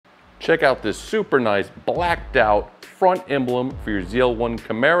check out this super nice blacked out front emblem for your ZL1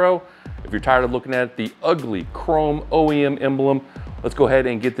 Camaro. If you're tired of looking at the ugly chrome OEM emblem, let's go ahead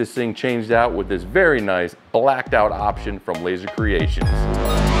and get this thing changed out with this very nice blacked out option from Laser Creations.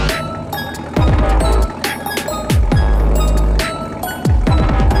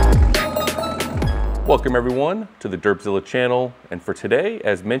 Welcome everyone to the Derpzilla channel, and for today,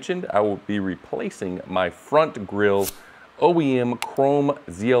 as mentioned, I will be replacing my front grille OEM chrome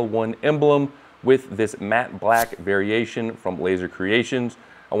ZL1 emblem with this matte black variation from Laser Creations.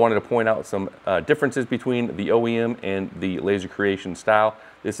 I wanted to point out some differences between the OEM and the Laser Creation style.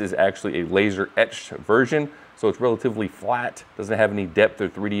 This is actually a laser etched version, so it's relatively flat, doesn't have any depth or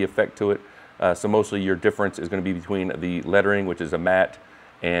 3D effect to it. So mostly your difference is going to be between the lettering, which is a matte,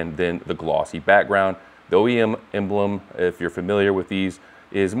 and then the glossy background. The OEM emblem, if you're familiar with these,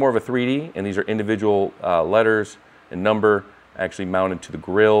 is more of a 3D, and these are individual letters and number actually mounted to the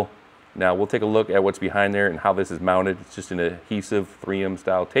grille. Now we'll take a look at what's behind there and how this is mounted. It's just an adhesive 3M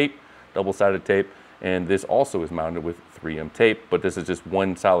style tape, double-sided tape, and this also is mounted with 3M tape, but this is just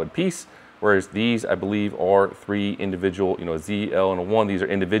one solid piece, whereas these, I believe, are three individual, ZL and 1, these are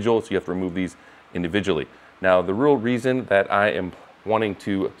individual, so you have to remove these individually. Now the real reason that I am wanting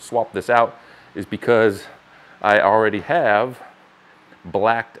to swap this out is because I already have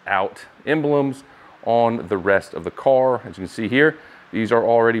blacked out emblems on the rest of the car. As you can see here, these are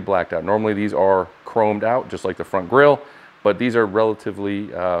already blacked out. Normally these are chromed out, just like the front grille, but these are relatively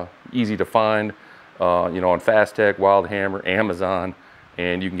easy to find, on Fast Tech, Wild Hammer, Amazon,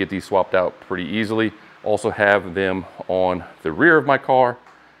 and you can get these swapped out pretty easily. Also have them on the rear of my car.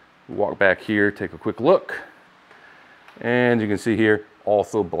 Walk back here, take a quick look, and you can see here,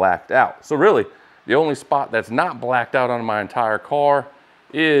 also blacked out. So really, the only spot that's not blacked out on my entire car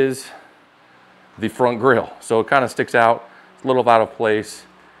is the front grille. So it kind of sticks out, it's a little out of place,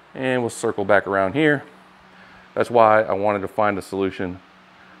 and we'll circle back around here. That's why I wanted to find a solution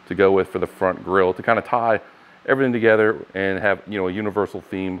to go with for the front grille to kind of tie everything together and have, a universal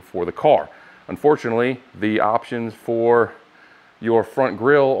theme for the car. Unfortunately, the options for your front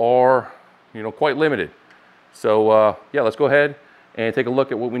grille are, quite limited. So yeah, let's go ahead and take a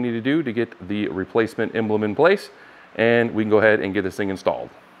look at what we need to do to get the replacement emblem in place, and we can go ahead and get this thing installed.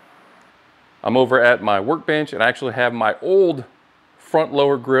 I'm over at my workbench and I actually have my old front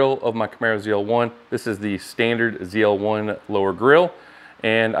lower grille of my Camaro ZL1. This is the standard ZL1 lower grille,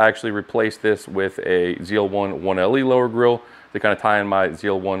 and I actually replaced this with a ZL1 1LE lower grille to kind of tie in my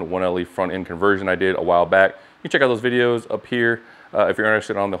ZL1 1LE front end conversion I did a while back. You can check out those videos up here if you're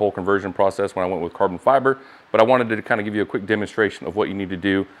interested on the whole conversion process when I went with carbon fiber, but I wanted to kind of give you a quick demonstration of what you need to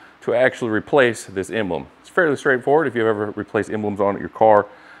do to actually replace this emblem. It's fairly straightforward. If you've ever replaced emblems on your car,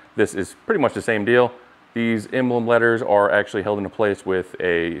 this is pretty much the same deal. These emblem letters are actually held into place with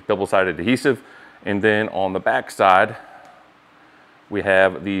a double-sided adhesive, and then on the back side we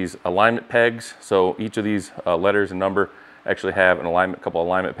have these alignment pegs. So each of these letters and number actually have an alignment, couple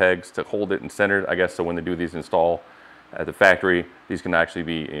alignment pegs to hold it and centered, I guess, so when they do these install at the factory, these can actually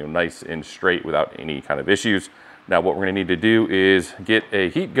be nice and straight without any kind of issues. Now what we're going to need to do is get a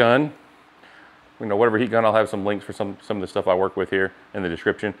heat gun. Whatever heat gun, I'll have some links for some of the stuff I work with here in the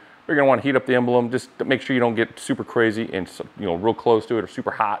description. You're going to want to heat up the emblem, just to make sure you don't get super crazy and real close to it or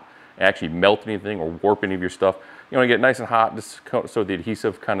super hot and actually melt anything or warp any of your stuff. You want to get it nice and hot just so the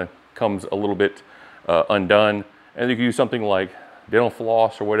adhesive kind of comes a little bit undone. And you can use something like dental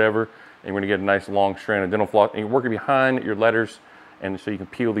floss or whatever, and you're going to get a nice long strand of dental floss, and you're working behind your letters, and so you can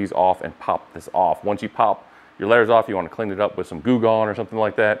peel these off and pop this off. Once you pop your letters off, you want to clean it up with some Goo Gone or something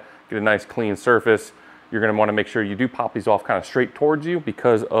like that, get a nice clean surface. You're going to want to make sure you do pop these off kind of straight towards you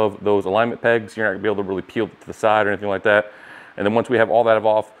because of those alignment pegs. You're not going to be able to really peel it to the side or anything like that. And then once we have all that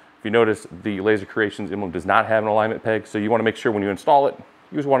off, if you notice, the Laser Creations emblem does not have an alignment peg, so you want to make sure when you install it,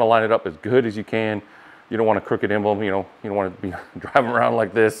 you just want to line it up as good as you can. You don't want a crooked emblem, you don't want to be driving around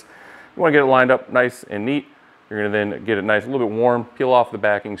like this. You want to get it lined up nice and neat. You're going to then get it nice, a little bit warm, peel off the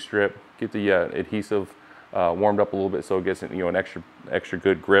backing strip, get the adhesive warmed up a little bit so it gets an extra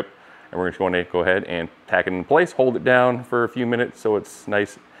good grip. And we're just going to go ahead and tack it in place, hold it down for a few minutes so it's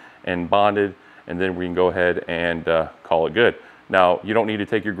nice and bonded, and then we can go ahead and call it good. Now, you don't need to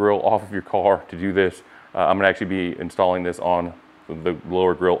take your grill off of your car to do this. I'm going to actually be installing this on the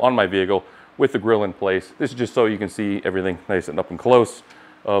lower grill on my vehicle with the grill in place. This is just so you can see everything nice and up and close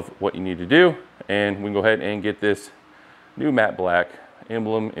of what you need to do, and we can go ahead and get this new matte black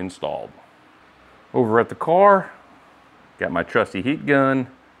emblem installed. Over at the car, got my trusty heat gun,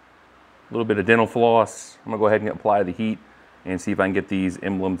 a little bit of dental floss. I'm gonna go ahead and apply the heat and see if I can get these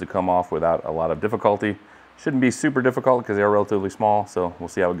emblems to come off without a lot of difficulty. Shouldn't be super difficult because they are relatively small, so we'll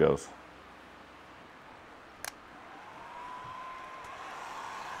see how it goes.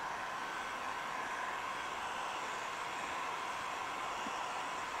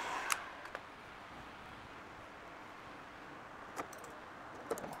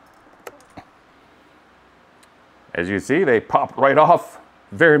 As you can see, they popped right off.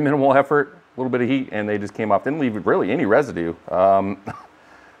 Very minimal effort, a little bit of heat, and they just came off. Didn't leave really any residue. That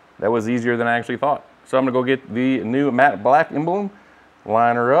was easier than I actually thought. So I'm gonna go get the new matte black emblem,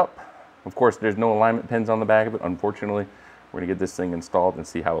 line her up. Of course, there's no alignment pins on the back of it, unfortunately. We're gonna get this thing installed and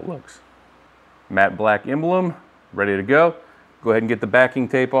see how it looks. Matte black emblem, ready to go. Go ahead and get the backing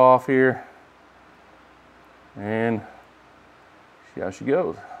tape off here and see how she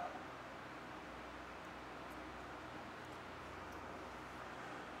goes.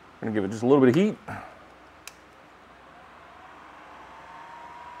 Gonna give it just a little bit of heat.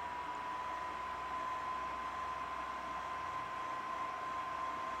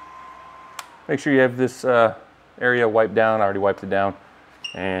 Make sure you have this area wiped down. I already wiped it down.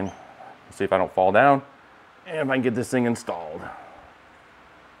 And see if I don't fall down and if I can get this thing installed.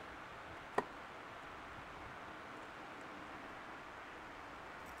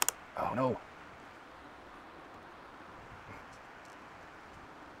 Oh no.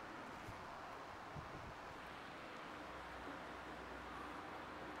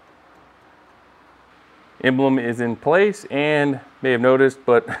 Emblem is in place, and may have noticed,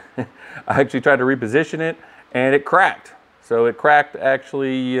 but I actually tried to reposition it and it cracked. So it cracked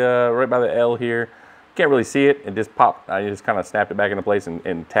actually right by the L here. Can't really see it, it just popped. I just kind of snapped it back into place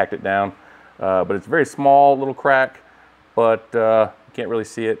and tacked it down. But it's a very small little crack, but you can't really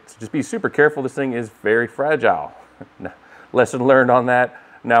see it. So just be super careful, this thing is very fragile. Lesson learned on that.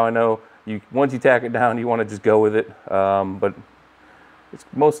 Now I know once you tack it down, you want to just go with it. But it's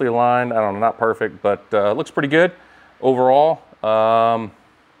mostly aligned. I don't know, not perfect, but looks pretty good overall.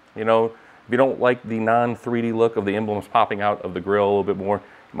 You know, if you don't like the non-3D look of the emblems popping out of the grill a little bit more,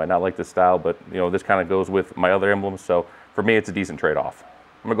 you might not like this style, but you know, this kind of goes with my other emblems. So for me, it's a decent trade-off.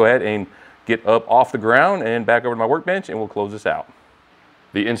 I'm gonna go ahead and get up off the ground and back over to my workbench, and we'll close this out.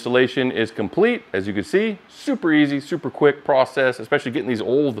 The installation is complete. As you can see, super easy, super quick process, especially getting these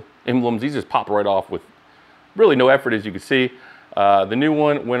old emblems. These just pop right off with really no effort, as you can see. The new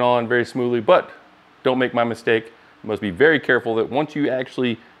one went on very smoothly, but don't make my mistake. You must be very careful that once you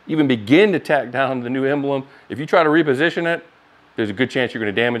actually even begin to tack down the new emblem, if you try to reposition it, there's a good chance you're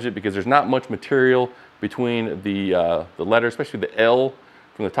going to damage it because there's not much material between the letter, especially the L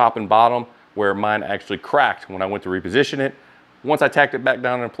from the top and bottom, where mine actually cracked when I went to reposition it. Once I tacked it back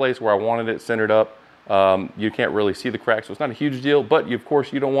down in place where I wanted it centered up, you can't really see the crack, so it's not a huge deal, but of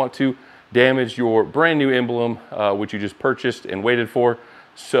course you don't want to damage your brand new emblem, which you just purchased and waited for.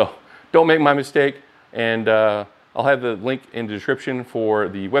 So don't make my mistake. And I'll have the link in the description for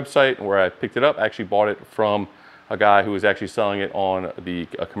the website where I picked it up. I actually bought it from a guy who was actually selling it on the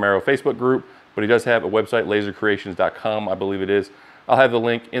Camaro Facebook group, but he does have a website, lasercreations.com, I believe it is. I'll have the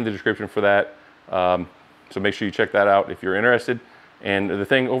link in the description for that. So make sure you check that out if you're interested. And the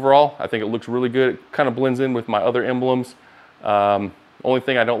thing overall, I think it looks really good. It kind of blends in with my other emblems. Only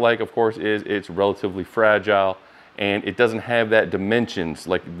thing I don't like, of course, is it's relatively fragile and it doesn't have that dimensions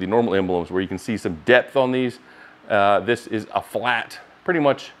like the normal emblems where you can see some depth on these. This is a flat, pretty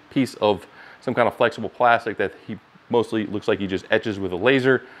much piece of some kind of flexible plastic that he mostly looks like he just etches with a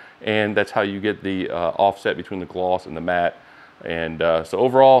laser, and that's how you get the offset between the gloss and the matte. And so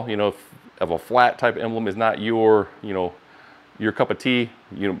overall, you know, if a flat type emblem is not your, you know, your cup of tea,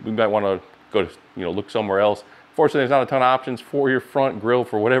 you might want to go to, you know, look somewhere else. Fortunately, there's not a ton of options for your front grille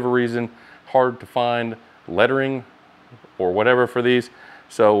for whatever reason. Hard to find lettering or whatever for these.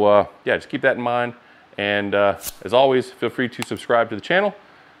 So yeah, just keep that in mind. And as always, feel free to subscribe to the channel,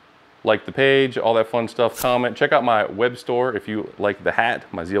 like the page, all that fun stuff, comment. Check out my web store if you like the hat,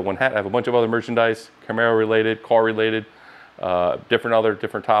 my ZL1 hat. I have a bunch of other merchandise, Camaro related, car related,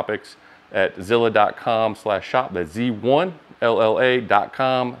 different topics at zilla.com/shop. That's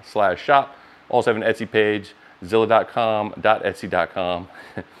Z1LLA.com/shop. Also have an Etsy page, zilla.com.etsy.com.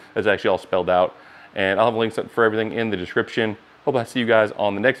 That's actually all spelled out. And I'll have links for everything in the description. Hope I see you guys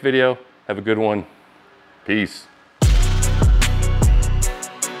on the next video. Have a good one. Peace.